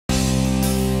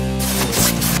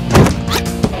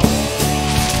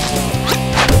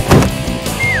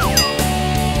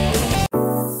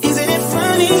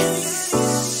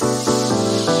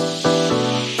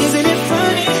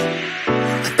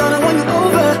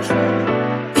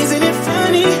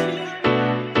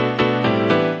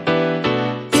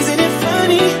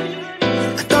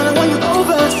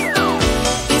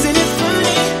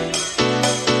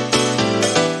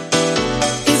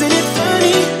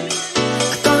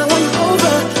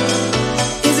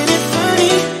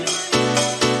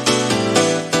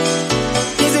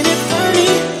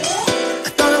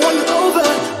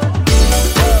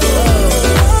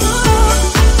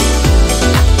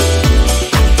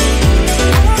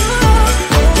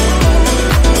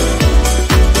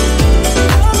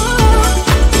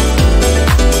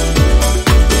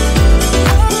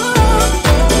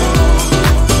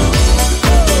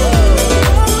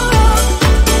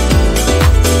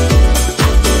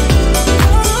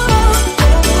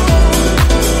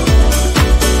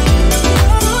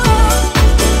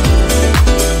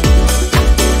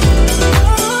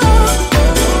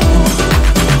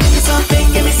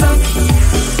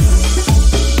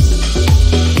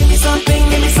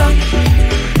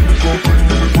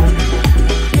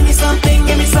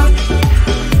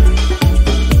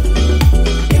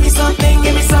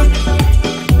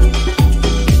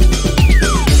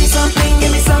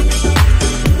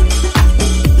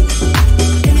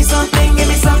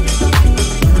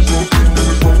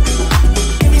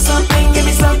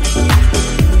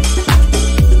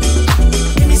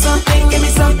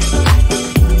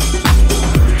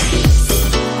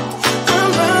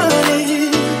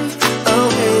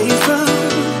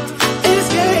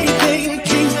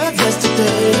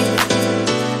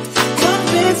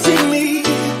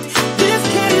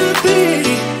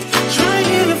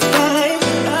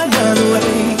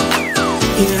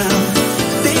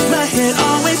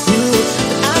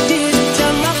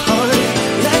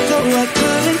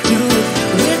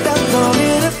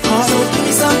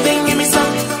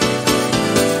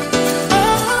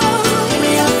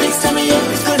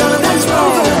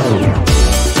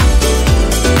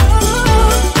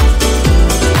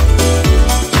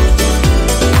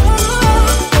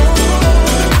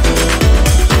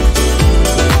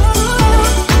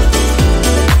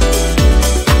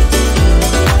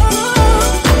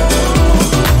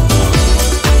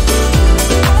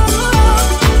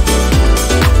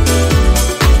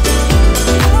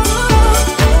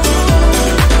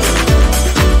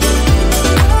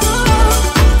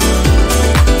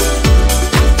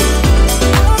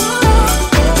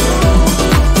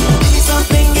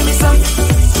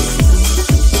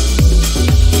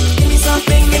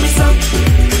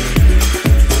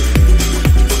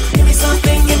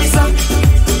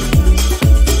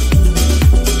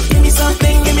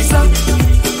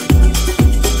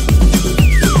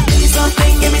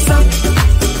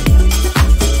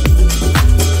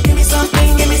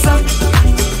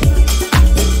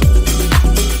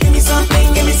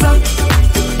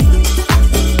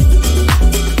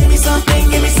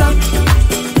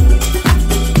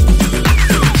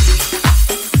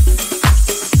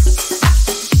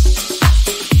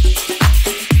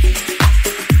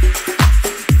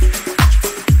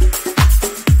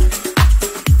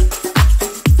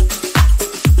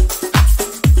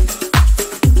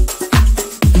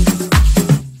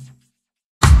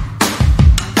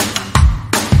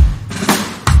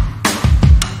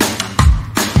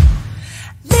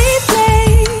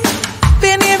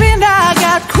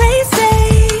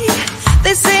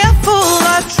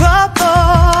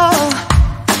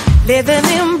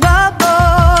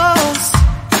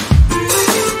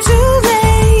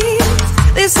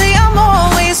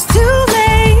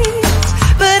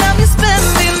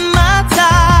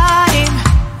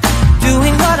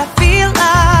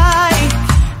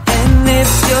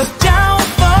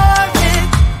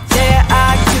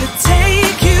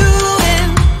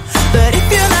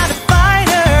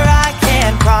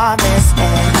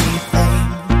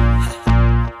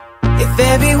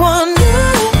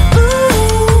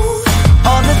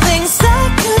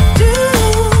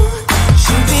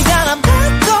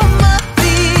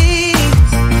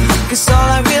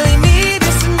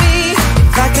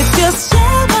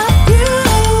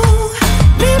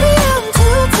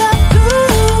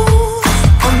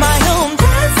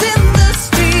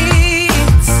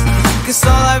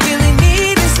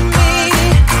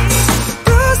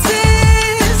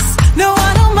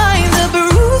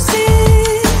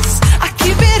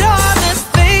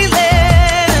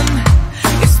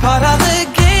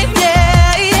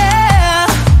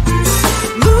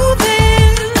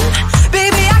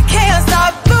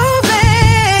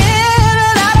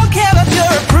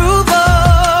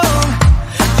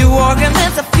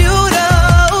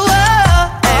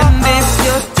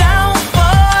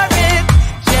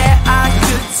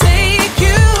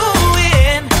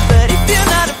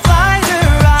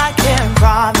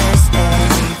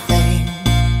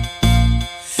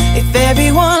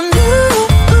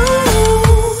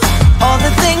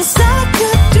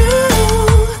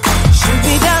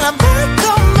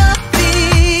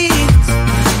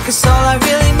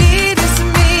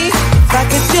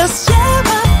just share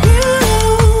my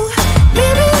view.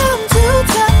 Maybe I'm too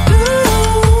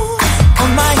taboo. On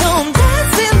my own,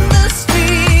 dance in the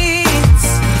streets.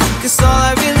 'Cause all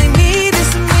I really need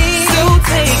is me. So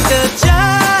take the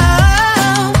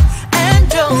jump and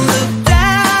don't look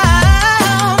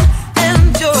down. And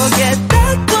you'll get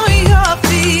back on your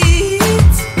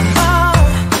feet. Oh.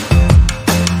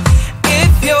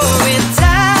 If you're in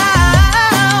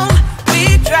town, we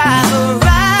drive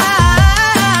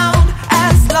around.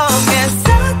 As long as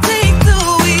I take the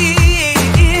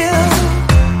wheel.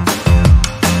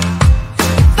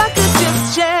 If I could just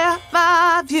share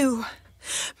my view.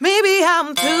 Maybe I'm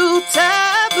too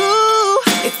taboo.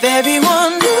 If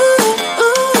everyone knew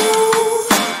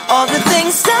all the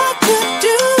things I could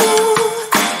do,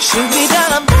 shoot me down,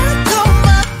 I'm back on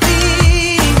my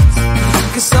feet.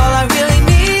 'Cause all I really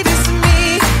need is me.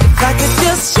 If I could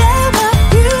just share my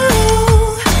view.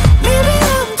 Maybe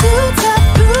I'm too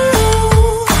taboo.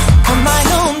 On my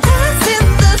own, dance in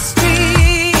the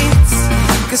streets.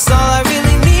 'Cause all I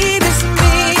really need is me.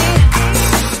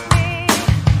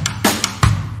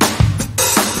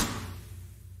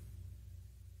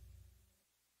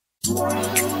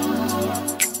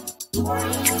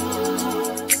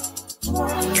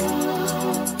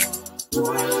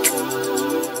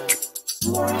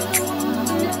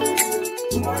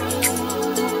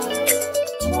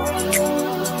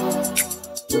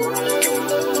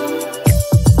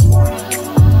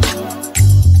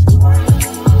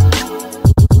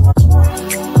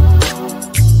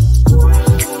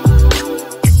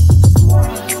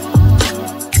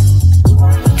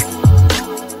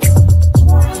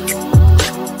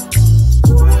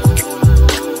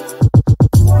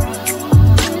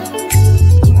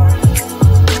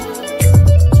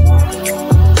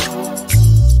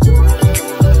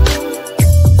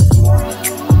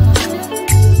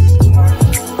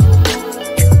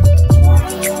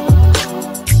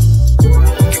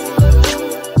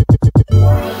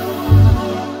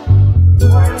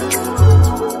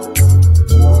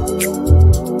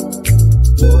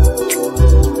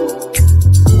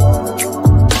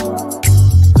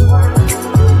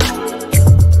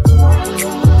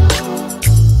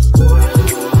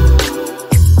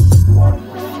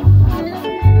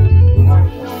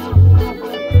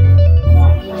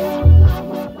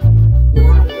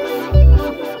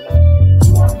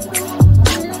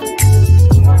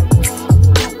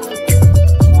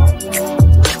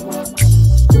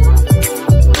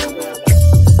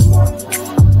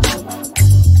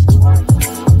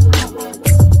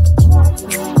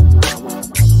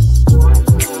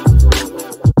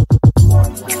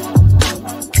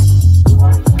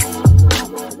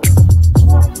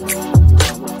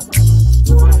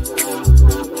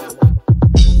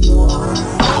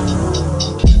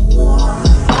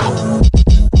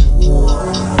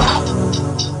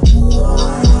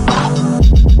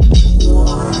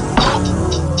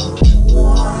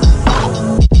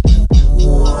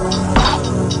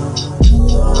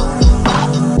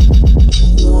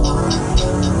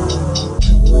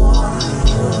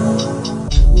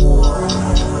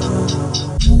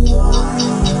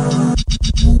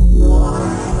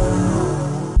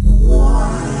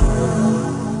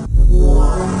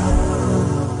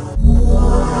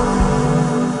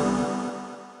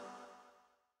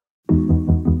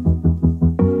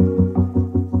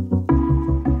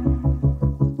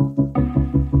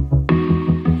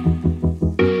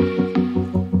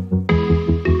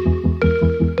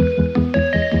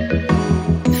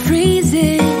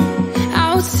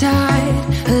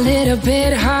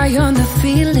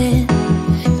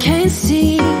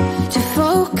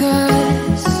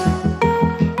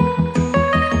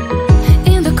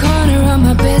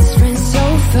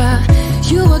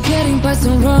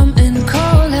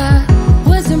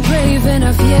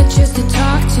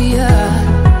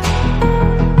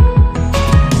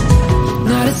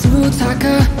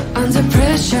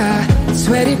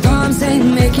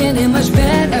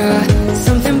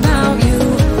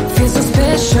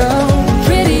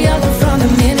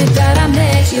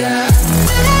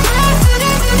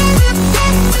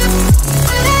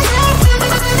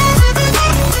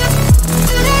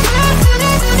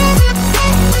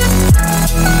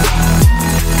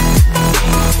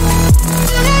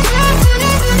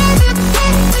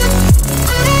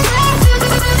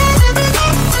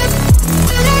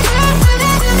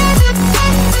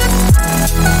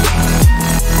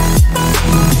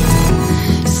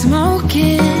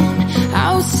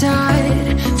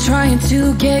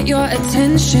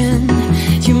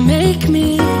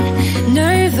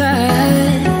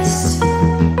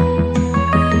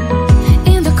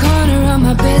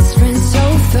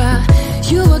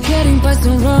 You were getting buzzed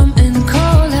on rum and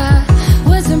cola.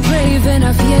 Wasn't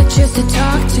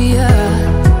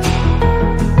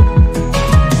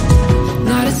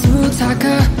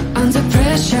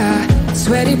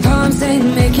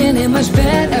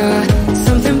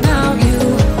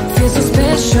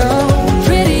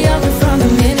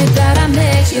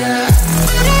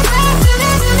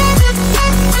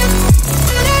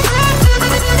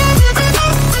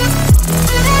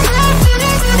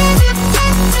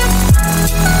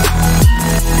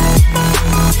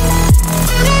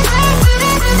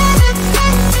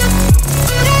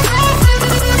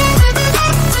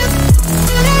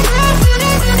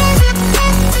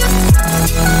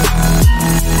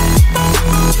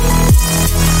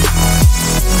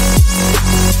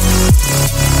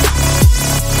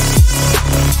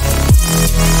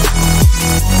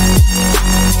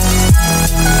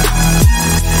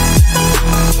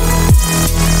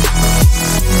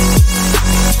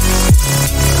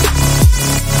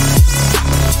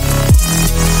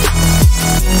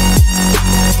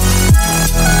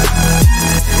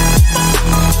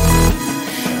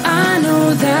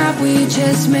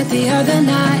it the other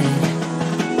night,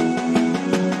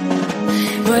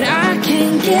 but I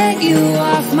can't get you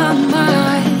off my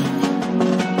mind.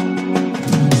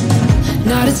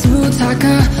 Not a smooth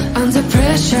talker under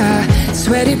pressure.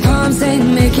 Sweaty palms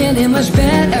ain't making it much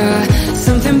better.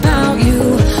 Something about you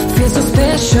feels so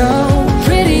special.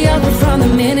 Pretty up from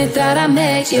the minute that I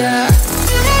met you.